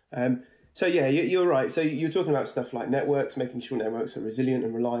times. So yeah, you're right. So you're talking about stuff like networks, making sure networks are resilient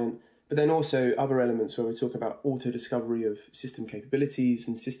and reliant, but then also other elements where we talk about auto-discovery of system capabilities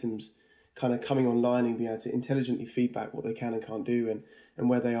and systems kind of coming online and being able to intelligently feedback what they can and can't do, and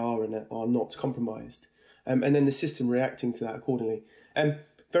where they are and are not compromised. and then the system reacting to that accordingly.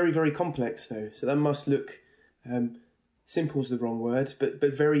 Very, very complex though, so that must look, simple is the wrong word, but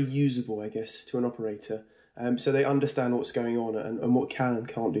very usable, I guess, to an operator. So they understand what's going on and what can and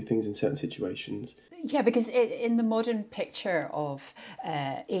can't do things in certain situations. Yeah, because in the modern picture of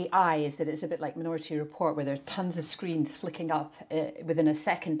AI is that it's a bit like Minority Report, where there are tons of screens flicking up within a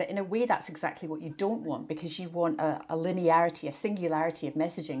second. But in a way, that's exactly what you don't want, because you want a linearity, a singularity of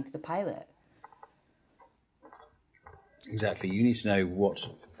messaging for the pilot. Exactly. You need to know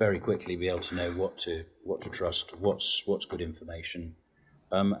very quickly be able to know what to trust, what's good information,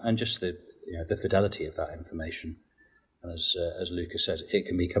 and just the fidelity of that information. And as Lucas says, it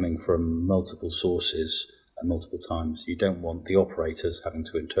can be coming from multiple sources at multiple times. You don't want the operators having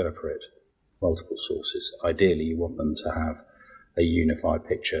to interpret multiple sources. Ideally, you want them to have a unified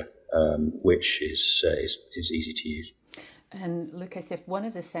picture, which is easy to use. And Lucas, if one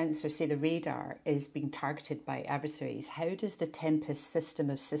of the sensors, say the radar, is being targeted by adversaries, how does the Tempest system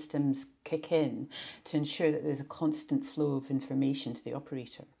of systems kick in to ensure that there's a constant flow of information to the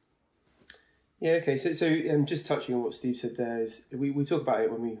operator? Yeah, okay. So just touching on what Steve said there, is we talk about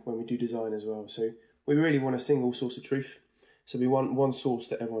it when we do design as well. So we really want a single source of truth. So we want one source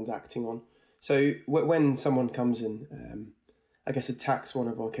that everyone's acting on. So when someone comes and attacks one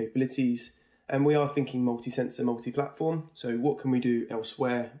of our capabilities, and we are thinking multi-sensor, multi-platform. So what can we do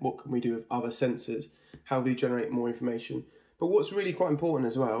elsewhere? What can we do with other sensors? How do we generate more information? But what's really quite important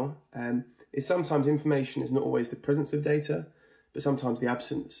as well is sometimes information is not always the presence of data, but sometimes the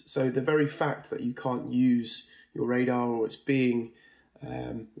absence. So the very fact that you can't use your radar, or it's being,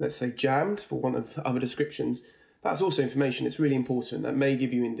 let's say, jammed, for want of other descriptions, that's also information. It's really important. That may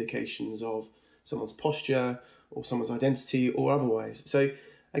give you indications of someone's posture or someone's identity or otherwise. So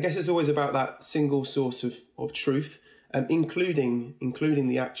I guess it's always about that single source of truth, including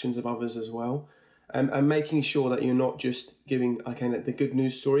the actions of others as well, and making sure that you're not just giving the good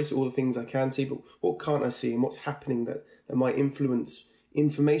news stories, so all the things I can see, but what can't I see, and what's happening that might influence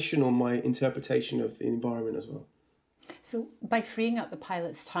information or my interpretation of the environment as well. So by freeing up the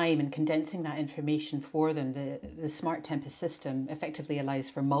pilot's time and condensing that information for them, the Smart Tempest system effectively allows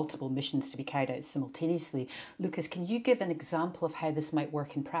for multiple missions to be carried out simultaneously. Lucas, can you give an example of how this might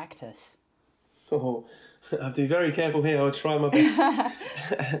work in practice? Oh, I have to be very careful here. I'll try my best.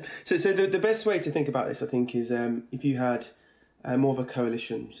 So the best way to think about this, I think, is if you had more of a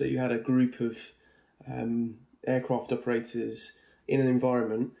coalition. So you had a group of aircraft operators in an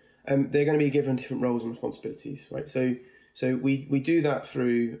environment, they're going to be given different roles and responsibilities, right? So we do that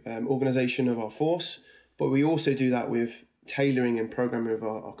through organisation of our force, but we also do that with tailoring and programming of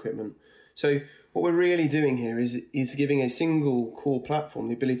our equipment. So what we're really doing here is giving a single core platform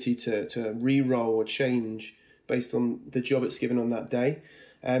the ability to re-roll or change based on the job it's given on that day.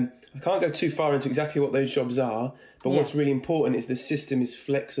 I can't go too far into exactly what those jobs are, but what's really important is the system is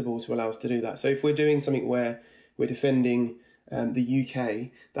flexible to allow us to do that. So if we're doing something where we're defending the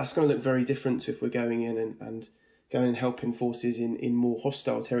UK, that's going to look very different to if we're going in and going and helping forces in more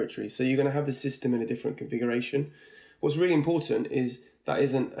hostile territories. So you're going to have the system in a different configuration. What's really important is that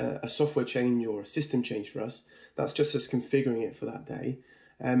isn't a software change or a system change for us. That's just us configuring it for that day.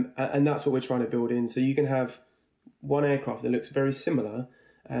 And that's what we're trying to build in. So you can have one aircraft that looks very similar,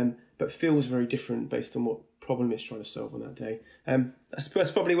 but feels very different based on what problem it's trying to solve on that day.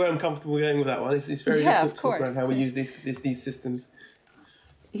 That's probably where I'm comfortable going with that one. It's very difficult to talk around how we use these systems.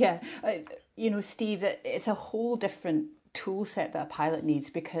 Yeah, Steve, it's a whole different tool set that a pilot needs,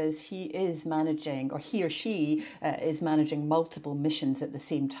 because he is managing, or he or she is managing multiple missions at the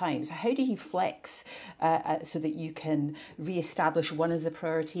same time. So how do you flex so that you can re-establish one as a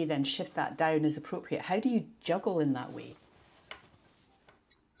priority, then shift that down as appropriate? How do you juggle in that way?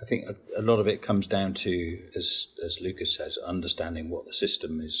 I think a lot of it comes down to, as Lucas says, understanding what the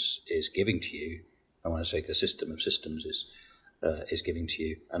system is giving to you. I want to say the system of systems is giving to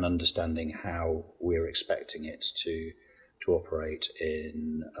you, and understanding how we're expecting it to operate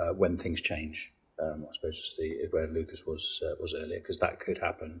in when things change. I suppose is where Lucas was earlier, because that could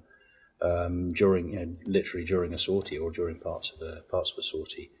happen during, literally during a sortie, or during parts of a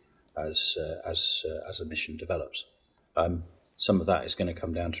sortie as a mission develops. Some of that is going to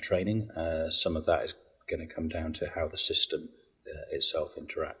come down to training. Some of that is going to come down to how the system itself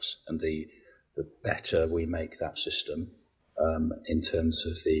interacts, and the better we make that system in terms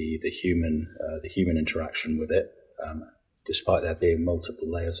of the human interaction with it, despite there being multiple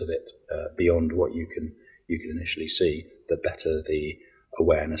layers of it beyond what you can initially see, the better the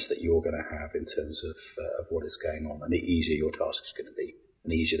awareness that you're going to have in terms of what is going on, and the easier your task is going to be,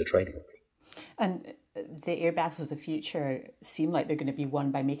 and the easier the training will be. And the air battles of the future seem like they're going to be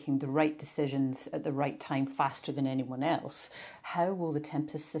won by making the right decisions at the right time faster than anyone else. How will the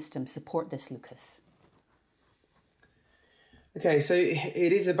Tempest system support this, Lucas? Okay, so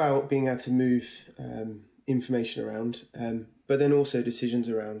it is about being able to move information around, but then also decisions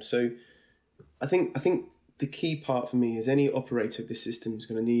around. So I think the key part for me is any operator of this system is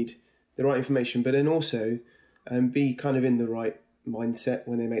going to need the right information, but then also be kind of in the right mindset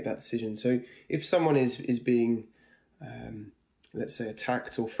when they make that decision. So if someone is being, let's say,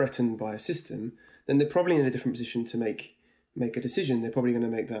 attacked or threatened by a system, then they're probably in a different position to make a decision. They're probably going to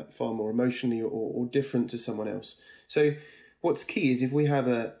make that far more emotionally or different to someone else. So what's key is if we have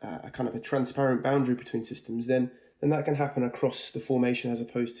a kind of a transparent boundary between systems, then that can happen across the formation as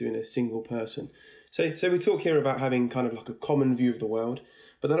opposed to in a single person. So we talk here about having kind of like a common view of the world,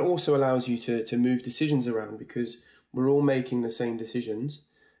 but that also allows you to move decisions around because we're all making the same decisions,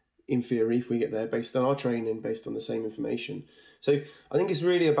 in theory, if we get there, based on our training, based on the same information. So I think it's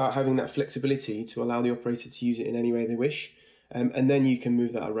really about having that flexibility to allow the operator to use it in any way they wish, and then you can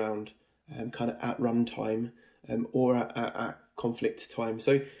move that around kind of at runtime or at conflict time.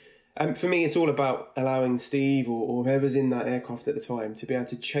 So for me, it's all about allowing Steve or whoever's in that aircraft at the time to be able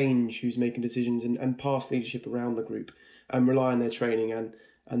to change who's making decisions and pass leadership around the group and rely on their training and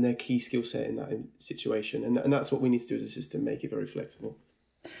their key skill set in that situation. And that's what we need to do as a system, make it very flexible.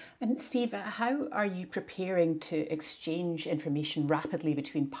 And Steve, how are you preparing to exchange information rapidly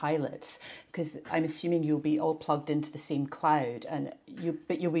between pilots? Because I'm assuming you'll be all plugged into the same cloud,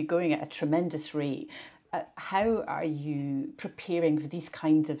 but you'll be going at a tremendous rate. How are you preparing for these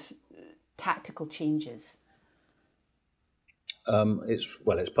kinds of tactical changes? It's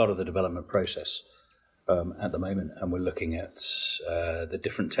part of the development process at the moment, and we're looking at the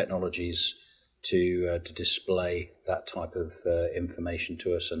different technologies to display that type of information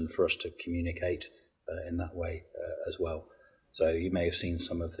to us and for us to communicate in that way as well. So you may have seen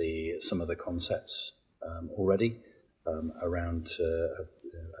some of the concepts already around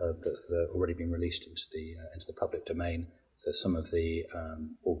that have already been released into the public domain. So some of the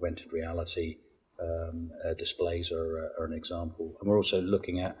augmented reality displays are an example, and we're also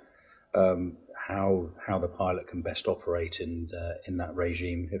looking at how the pilot can best operate in that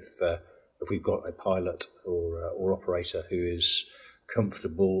regime. If we've got a pilot or operator who is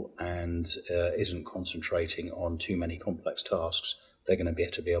comfortable and isn't concentrating on too many complex tasks, they're going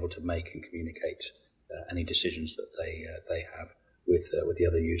to be able to make and communicate any decisions that they have with the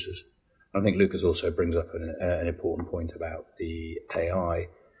other users. I think Lucas also brings up an important point about the AI,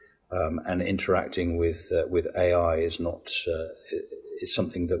 and interacting with AI is is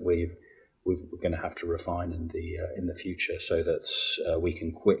something that we're going to have to refine in the future, so that we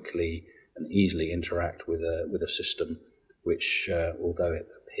can quickly and easily interact with a system which, although it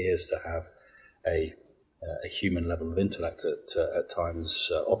appears to have a human level of intellect at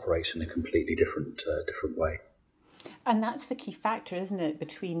times, operates in a completely different way. And that's the key factor, isn't it,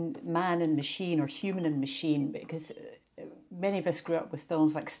 between man and machine, or human and machine, because many of us grew up with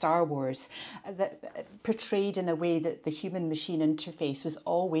films like Star Wars that portrayed in a way that the human-machine interface was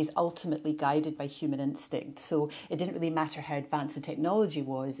always ultimately guided by human instinct. So it didn't really matter how advanced the technology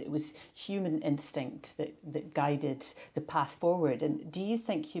was, it was human instinct that guided the path forward. And do you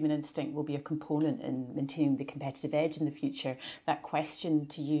think human instinct will be a component in maintaining the competitive edge in the future? That question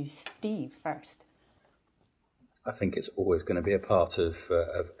to you, Steve, first. I think it's always going to be a part of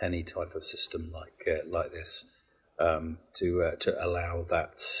any type of system like this. To allow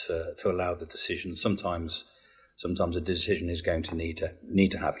the decision. Sometimes a decision is going to need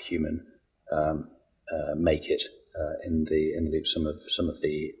to have a human make it in the loop. Some of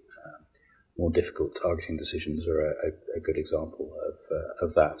the more difficult targeting decisions are a good example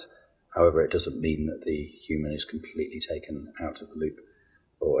of that. However, it doesn't mean that the human is completely taken out of the loop,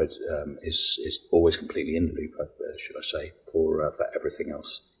 or is always completely in the loop, should I say, for everything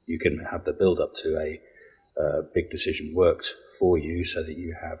else. You can have the build up to a big decision worked for you, so that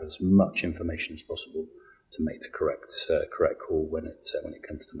you have as much information as possible to make the correct call when it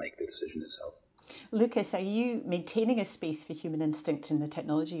comes to make the decision itself. Lucas, are you maintaining a space for human instinct in the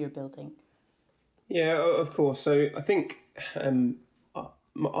technology you're building? Yeah, of course. So I think I'm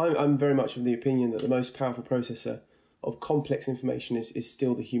very much of the opinion that the most powerful processor of complex information is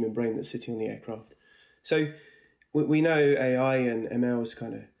still the human brain that's sitting on the aircraft. So we know AI and ML is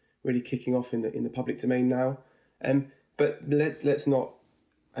kind of really kicking off in the public domain now, but let's not,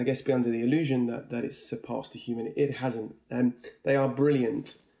 I guess, be under the illusion that it's surpassed the human. It hasn't. They are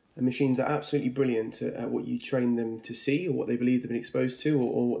brilliant. The machines are absolutely brilliant at what you train them to see, or what they believe they've been exposed to,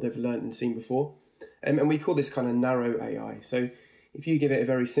 or what they've learned and seen before. And we call this kind of narrow AI. So if you give it a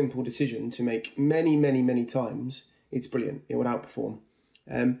very simple decision to make many, many, many times, it's brilliant. It will outperform.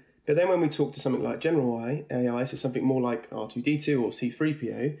 But then when we talk to something like general AI, so something more like R2-D2 or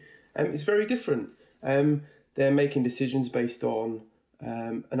C-3PO, it's very different. They're making decisions based on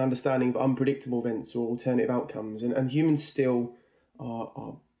an understanding of unpredictable events or alternative outcomes, and humans still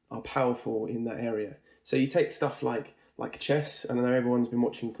are powerful in that area. So you take stuff like chess, and I know everyone's been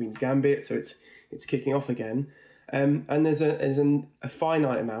watching Queen's Gambit, so it's kicking off again. And there's a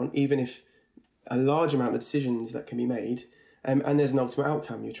finite amount, even if a large amount of decisions that can be made, and there's an ultimate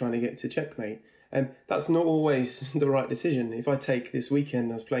outcome. You're trying to get to checkmate. That's not always the right decision. If I take this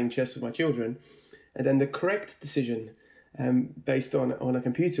weekend, I was playing chess with my children, and then the correct decision based on a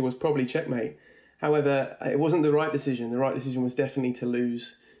computer was probably checkmate. However, it wasn't the right decision. The right decision was definitely to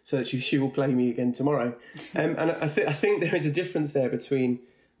lose, so that she will play me again tomorrow. And I think there is a difference there between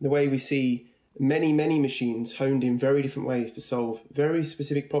the way we see many, many machines honed in very different ways to solve very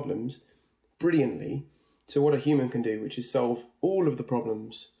specific problems brilliantly, to what a human can do, which is solve all of the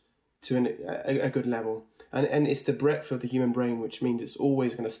problems to a good level. And it's the breadth of the human brain, which means it's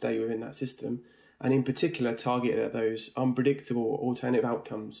always going to stay within that system, and in particular targeted at those unpredictable alternative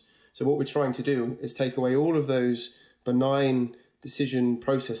outcomes. So what we're trying to do is take away all of those benign decision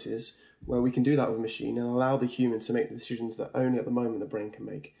processes where we can do that with a machine and allow the human to make the decisions that only at the moment the brain can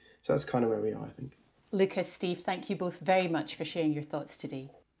make. So that's kind of where we are, I think. Lucas, Steve, thank you both very much for sharing your thoughts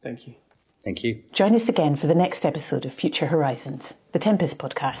today. Thank you. Thank you. Join us again for the next episode of Future Horizons, the Tempest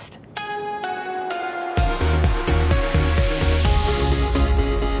podcast.